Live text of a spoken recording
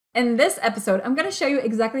In this episode, I'm going to show you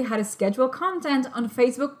exactly how to schedule content on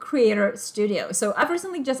Facebook Creator Studio. So I've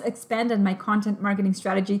recently just expanded my content marketing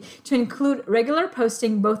strategy to include regular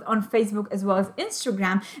posting both on Facebook as well as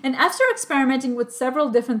Instagram. And after experimenting with several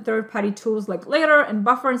different third-party tools like Later and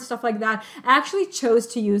Buffer and stuff like that, I actually chose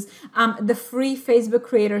to use the free Facebook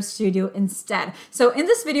Creator Studio instead. So in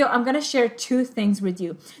this video, I'm going to share two things with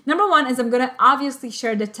you. Number one is I'm going to obviously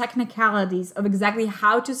share the technicalities of exactly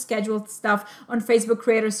how to schedule stuff on Facebook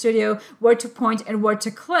Creator Studio, where to point and where to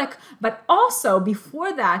click. But also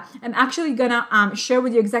before that, I'm actually gonna share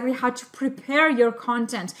with you exactly how to prepare your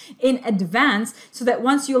content in advance so that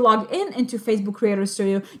once you log into Facebook Creator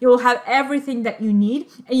Studio, you will have everything that you need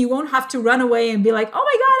and you won't have to run away and be like, oh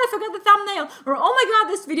my God, I forgot the thumbnail, or oh my God,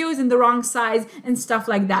 this video is in the wrong size and stuff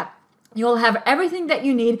like that. You'll have everything that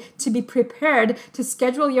you need to be prepared to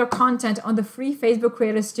schedule your content on the free Facebook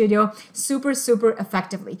Creator Studio super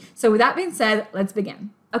effectively. So with that being said, let's begin.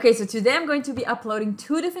 Okay, so today I'm going to be uploading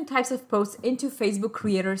two different types of posts into Facebook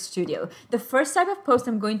Creator Studio. The first type of post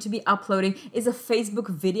I'm going to be uploading is a Facebook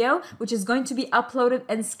video, which is going to be uploaded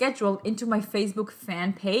and scheduled into my Facebook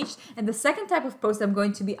fan page. And the second type of post I'm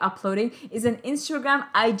going to be uploading is an Instagram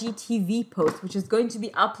IGTV post, which is going to be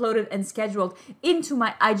uploaded and scheduled into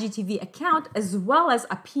my IGTV account, as well as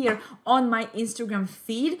appear on my Instagram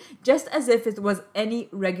feed, just as if it was any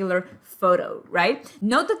regular photo, right?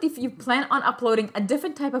 Note that if you plan on uploading a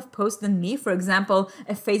different type of post than me, for example,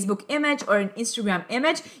 a Facebook image or an Instagram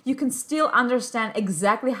image, you can still understand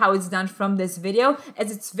exactly how it's done from this video,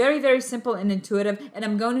 as it's very simple and intuitive, and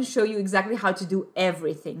I'm going to show you exactly how to do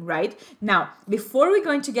everything, right? Now, before we're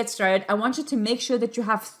going to get started, I want you to make sure that you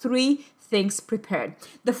have three things prepared.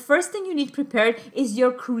 The first thing you need prepared is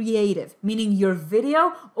your creative, meaning your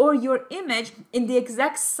video or your image in the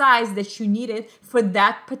exact size that you need it for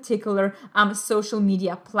that particular social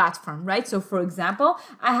media platform, right? So for example,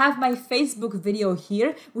 I have my Facebook video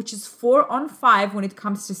here, which is 4:5 when it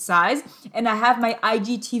comes to size, and I have my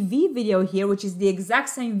IGTV video here, which is the exact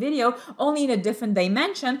same video, only in a different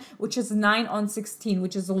dimension, which is 9:16,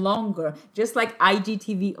 which is longer, just like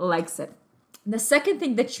IGTV likes it. The second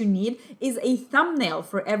thing that you need is a thumbnail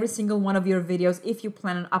for every single one of your videos if you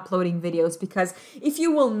plan on uploading videos, because if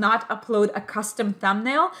you will not upload a custom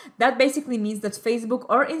thumbnail, that basically means that Facebook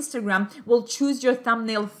or Instagram will choose your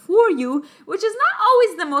thumbnail for you, which is not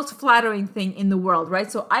always the most flattering thing in the world,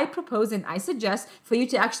 right? So I propose and I suggest for you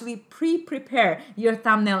to actually pre-prepare your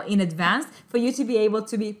thumbnail in advance for you to be able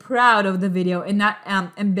to be proud of the video and not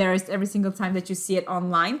embarrassed every single time that you see it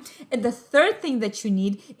online. And the third thing that you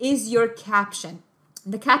need is your caption.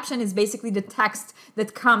 The caption is basically the text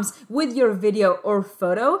that comes with your video or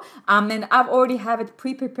photo. And I've already have it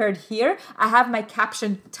pre-prepared here. I have my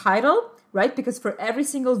caption title, right? Because for every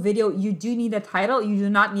single video, you do need a title. You do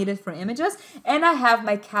not need it for images. And I have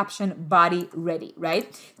my caption body ready,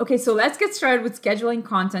 right? Okay, so let's get started with scheduling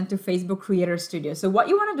content to Facebook Creator Studio. So what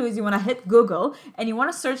you want to do is you want to hit Google and you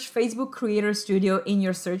want to search Facebook Creator Studio in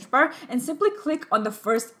your search bar and simply click on the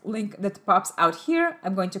first link that pops out here.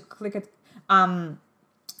 I'm going to click it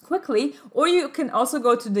quickly, or you can also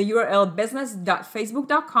go to the URL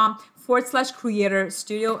business.facebook.com/creator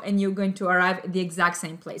studio and you're going to arrive at the exact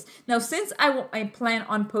same place. Now, since I plan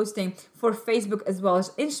on posting for Facebook as well as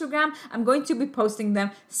Instagram, I'm going to be posting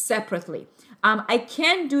them separately. I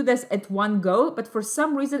can do this at one go, but for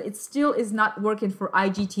some reason it still is not working for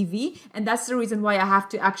IGTV, and that's the reason why I have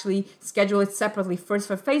to actually schedule it separately, first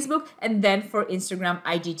for Facebook and then for Instagram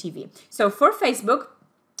IGTV. So for Facebook,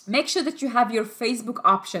 make sure that you have your Facebook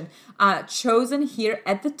option chosen here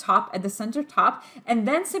at the top, at the center top, and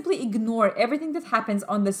then simply ignore everything that happens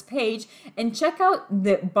on this page and check out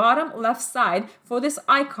the bottom left side for this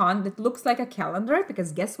icon that looks like a calendar,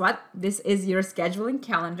 because guess what? This is your scheduling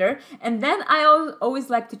calendar. And then I always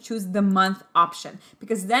like to choose the month option,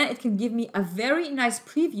 because then it can give me a very nice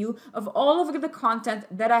preview of all of the content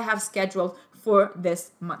that I have scheduled for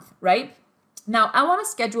this month, right? Now, I want to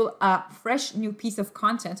schedule a fresh new piece of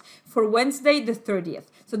content for Wednesday the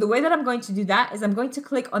 30th. So the way that I'm going to do that is I'm going to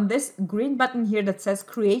click on this green button here that says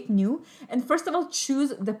Create New. And first of all,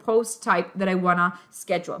 choose the post type that I want to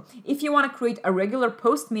schedule. If you want to create a regular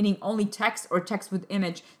post, meaning only text or text with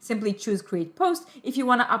image, simply choose Create Post. If you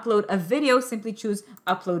want to upload a video, simply choose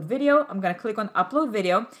Upload Video. I'm going to click on Upload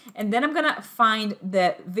Video. And then I'm going to find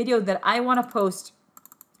the video that I want to post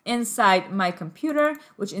inside my computer,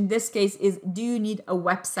 which in this case is Do You Need a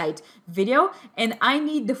Website video, and I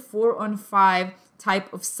need the 4:5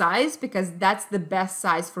 type of size because that's the best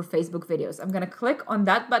size for Facebook videos. I'm going to click on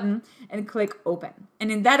that button and click open.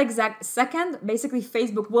 And in that exact second, basically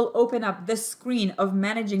Facebook will open up the screen of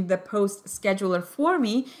managing the post scheduler for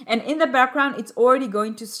me. And in the background, it's already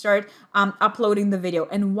going to start uploading the video.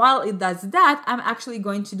 And while it does that, I'm actually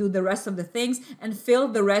going to do the rest of the things and fill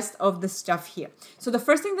the rest of the stuff here. So the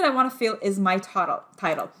first thing that I want to fill is my title.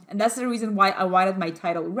 And that's the reason why I wanted my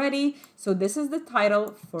title ready. So this is the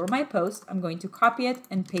title for my post. I'm going to copy it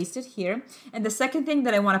and paste it here. And the second thing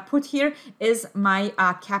that I want to put here is my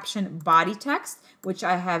caption body text, which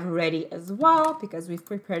I have ready as well because we've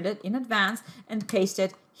prepared it in advance, and paste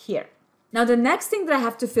it here. Now, the next thing that I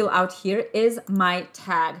have to fill out here is my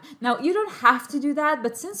tag. Now, you don't have to do that,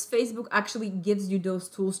 but since Facebook actually gives you those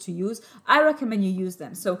tools to use, I recommend you use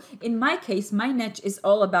them. So in my case, my niche is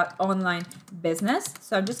all about online business.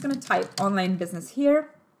 So I'm just going to type online business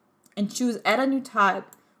here and choose add a new tag.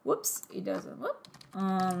 Whoops, it doesn't. Whoop.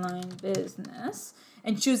 Online business.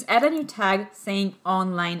 And choose add a new tag saying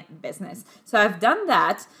online business. So I've done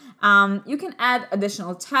that. You can add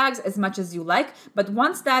additional tags as much as you like, but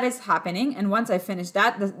once that is happening and once I finish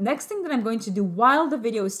that, the next thing that I'm going to do while the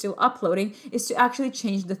video is still uploading is to actually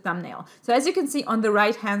change the thumbnail. So as you can see on the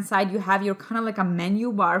right hand side, you have your kind of like a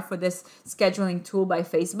menu bar for this scheduling tool by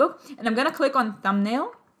Facebook, and I'm going to click on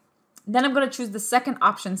thumbnail. Then I'm going to choose the second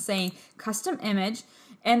option saying custom image.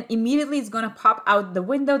 And immediately it's going to pop out the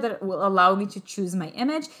window that will allow me to choose my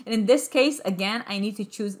image. And in this case, again, I need to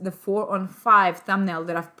choose the 4:5 thumbnail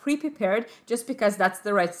that I've pre-prepared just because that's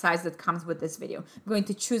the right size that comes with this video. I'm going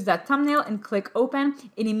to choose that thumbnail and click open.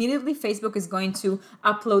 And immediately Facebook is going to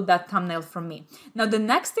upload that thumbnail from me. Now, the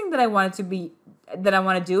next thing that I want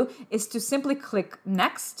to do is to simply click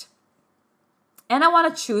next. And I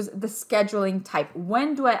want to choose the scheduling type.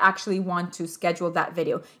 When do I actually want to schedule that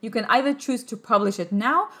video? You can either choose to publish it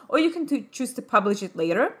now or you can choose to publish it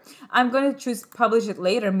later. I'm going to choose publish it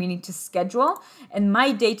later, meaning to schedule. And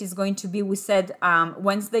my date is going to be, we said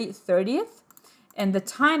Wednesday 30th. And the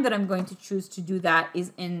time that I'm going to choose to do that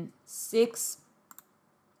is in 6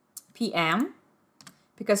 p.m.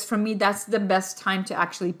 because for me, that's the best time to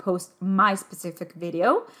actually post my specific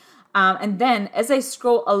video. And then as I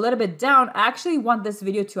scroll a little bit down, I actually want this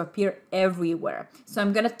video to appear everywhere. So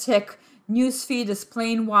I'm going to tick newsfeed,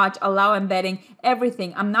 display and watch, allow embedding,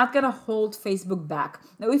 everything. I'm not going to hold Facebook back.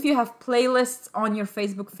 Now, if you have playlists on your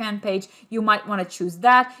Facebook fan page, you might want to choose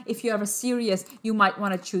that. If you have a series, you might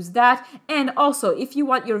want to choose that. And also, if you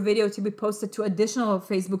want your video to be posted to additional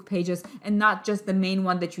Facebook pages and not just the main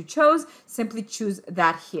one that you chose, simply choose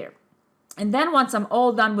that here. And then once I'm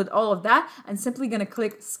all done with all of that, I'm simply going to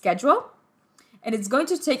click schedule. And it's going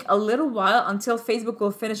to take a little while until Facebook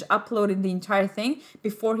will finish uploading the entire thing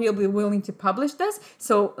before he'll be willing to publish this.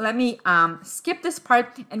 So let me skip this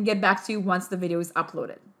part and get back to you once the video is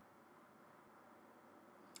uploaded.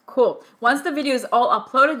 Cool. Once the video is all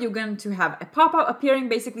uploaded, you're going to have a pop-up appearing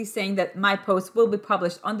basically saying that my post will be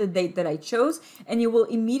published on the date that I chose. And you will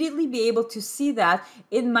immediately be able to see that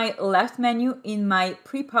in my left menu in my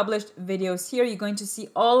pre-published videos here. You're going to see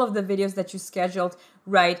all of the videos that you scheduled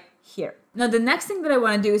right here. Now, the next thing that I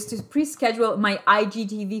want to do is to pre-schedule my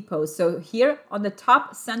IGTV post. So here on the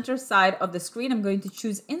top center side of the screen, I'm going to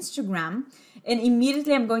choose Instagram, and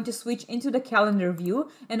immediately I'm going to switch into the calendar view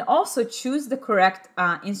and also choose the correct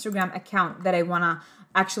Instagram account that I want to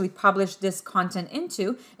actually publish this content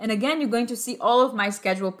into. And again, you're going to see all of my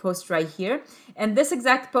scheduled posts right here. And this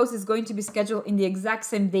exact post is going to be scheduled in the exact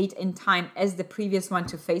same date and time as the previous one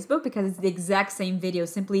to Facebook because it's the exact same video,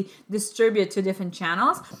 simply distributed to different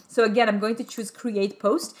channels. So again, I'm going to choose create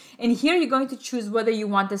post. And here you're going to choose whether you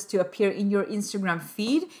want this to appear in your Instagram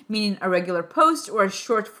feed, meaning a regular post or a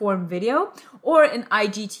short form video, or an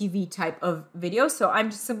IGTV type of video. So I'm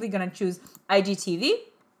just simply going to choose IGTV.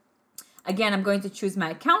 Again, I'm going to choose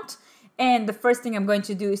my account. And the first thing I'm going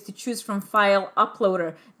to do is to choose from file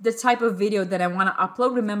uploader, the type of video that I want to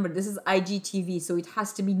upload. Remember, this is IGTV, so it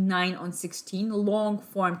has to be 9:16, long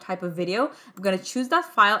form type of video. I'm going to choose that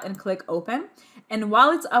file and click open. And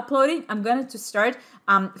while it's uploading, I'm going to start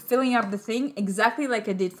filling up the thing exactly like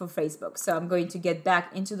I did for Facebook. So I'm going to get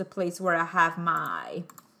back into the place where I have my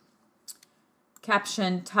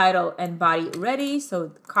caption, title, and body ready.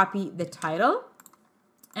 So copy the title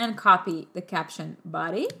and copy the caption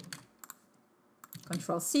body.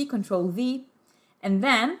 Control C, Control V. And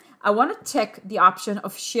then I want to tick the option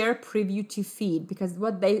of share preview to feed, because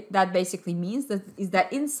that basically means is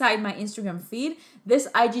that inside my Instagram feed, this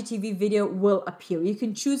IGTV video will appear. You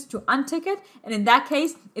can choose to untick it, and in that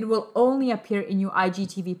case, it will only appear in your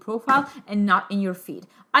IGTV profile and not in your feed.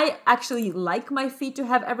 I actually like my feed to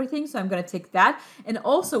have everything, so I'm going to tick that. And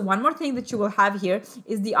also, one more thing that you will have here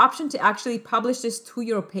is the option to actually publish this to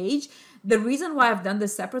your page. The reason why I've done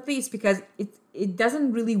this separately is because it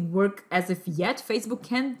doesn't really work as of yet. Facebook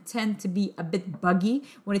can tend to be a bit buggy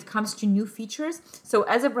when it comes to new features. So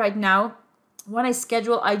as of right now, when I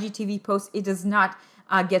schedule IGTV posts, it does not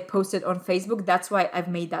get posted on Facebook. That's why I've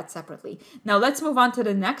made that separately. Now let's move on to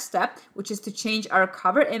the next step, which is to change our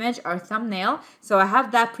cover image, our thumbnail. So I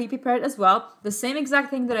have that pre-prepared as well. The same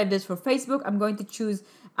exact thing that I did for Facebook. I'm going to choose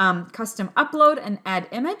custom upload and add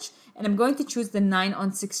image. And I'm going to choose the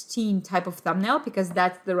 9:16 type of thumbnail because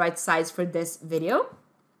that's the right size for this video.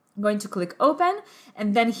 I'm going to click open,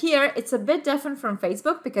 and then here it's a bit different from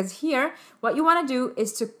Facebook because here what you want to do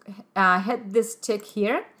is to hit this tick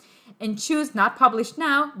here and choose not publish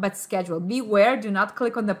now but schedule. Beware, do not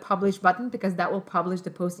click on the publish button because that will publish the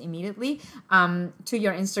post immediately to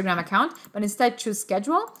your Instagram account, but instead choose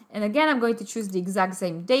schedule. And again, I'm going to choose the exact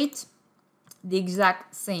same date, the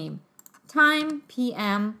exact same time,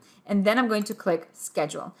 PM, and then I'm going to click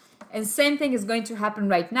schedule. And same thing is going to happen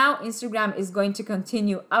right now. Instagram is going to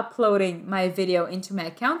continue uploading my video into my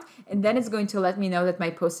account, and then it's going to let me know that my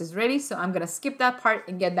post is ready. So I'm going to skip that part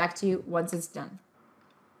and get back to you once it's done.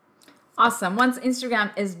 Awesome. Once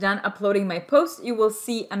Instagram is done uploading my post, you will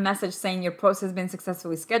see a message saying your post has been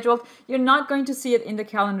successfully scheduled. You're not going to see it in the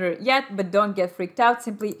calendar yet, but don't get freaked out.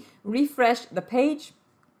 Simply refresh the page,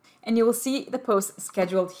 and you will see the post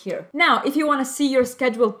scheduled here. Now, if you want to see your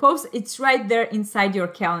scheduled post, it's right there inside your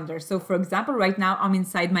calendar. So for example, right now I'm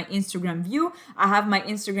inside my Instagram view. I have my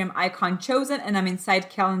Instagram icon chosen and I'm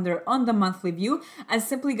inside calendar on the monthly view. I'm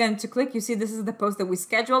simply going to click, you see this is the post that we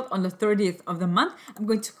scheduled on the 30th of the month. I'm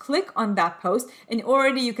going to click on that post and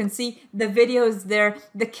already you can see the video is there,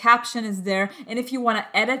 the caption is there. And if you want to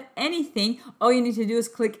edit anything, all you need to do is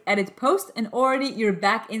click edit post and already you're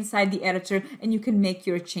back inside the editor and you can make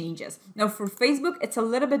your change. Now for Facebook, it's a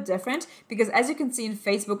little bit different because as you can see in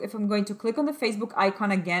Facebook, if I'm going to click on the Facebook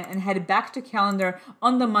icon again and head back to calendar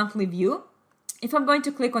on the monthly view, if I'm going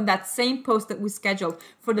to click on that same post that we scheduled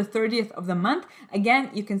for the 30th of the month, again,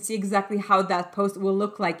 you can see exactly how that post will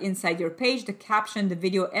look like inside your page, the caption, the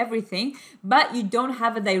video, everything, but you don't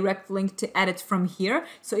have a direct link to edit from here.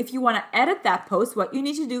 So if you want to edit that post, what you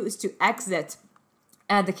need to do is to exit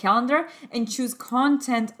the calendar and choose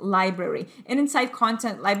content library. And inside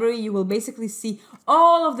content library, you will basically see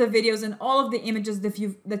all of the videos and all of the images that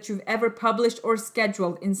you've ever published or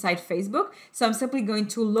scheduled inside Facebook. So I'm simply going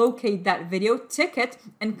to locate that video, tick it,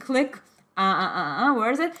 and click,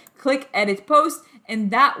 where is it? Click edit post.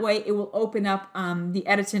 And that way it will open up the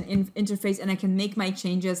editing interface and I can make my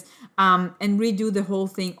changes and redo the whole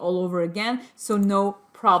thing all over again. So no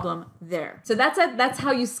problem there. So that's it. That's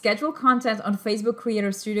how you schedule content on Facebook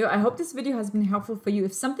Creator Studio. I hope this video has been helpful for you.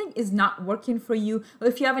 If something is not working for you, or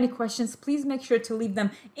if you have any questions, please make sure to leave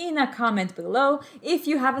them in a comment below. If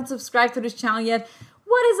you haven't subscribed to this channel yet,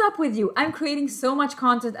 what is up with you? I'm creating so much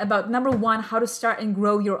content about number one, how to start and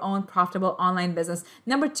grow your own profitable online business.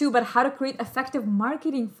 Number two, about how to create effective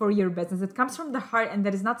marketing for your business. It comes from the heart and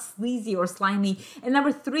that is not sleazy or slimy. And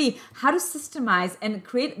number three, how to systemize and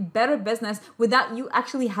create better business without you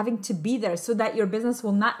actually having to be there so that your business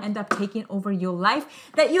will not end up taking over your life.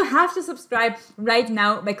 That you have to subscribe right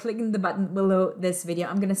now by clicking the button below this video.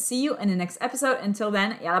 I'm going to see you in the next episode. Until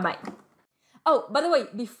then, yalla bye. Oh, by the way,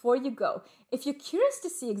 before you go, if you're curious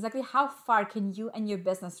to see exactly how far can you and your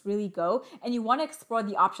business really go, and you want to explore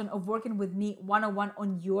the option of working with me one-on-one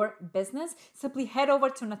on your business, simply head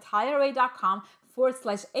over to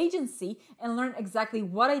nataliyaray.com/agency and learn exactly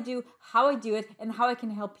what I do, how I do it, and how I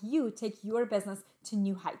can help you take your business to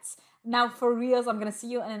new heights. Now, for reals, I'm going to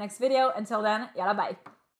see you in the next video. Until then, yalla bye.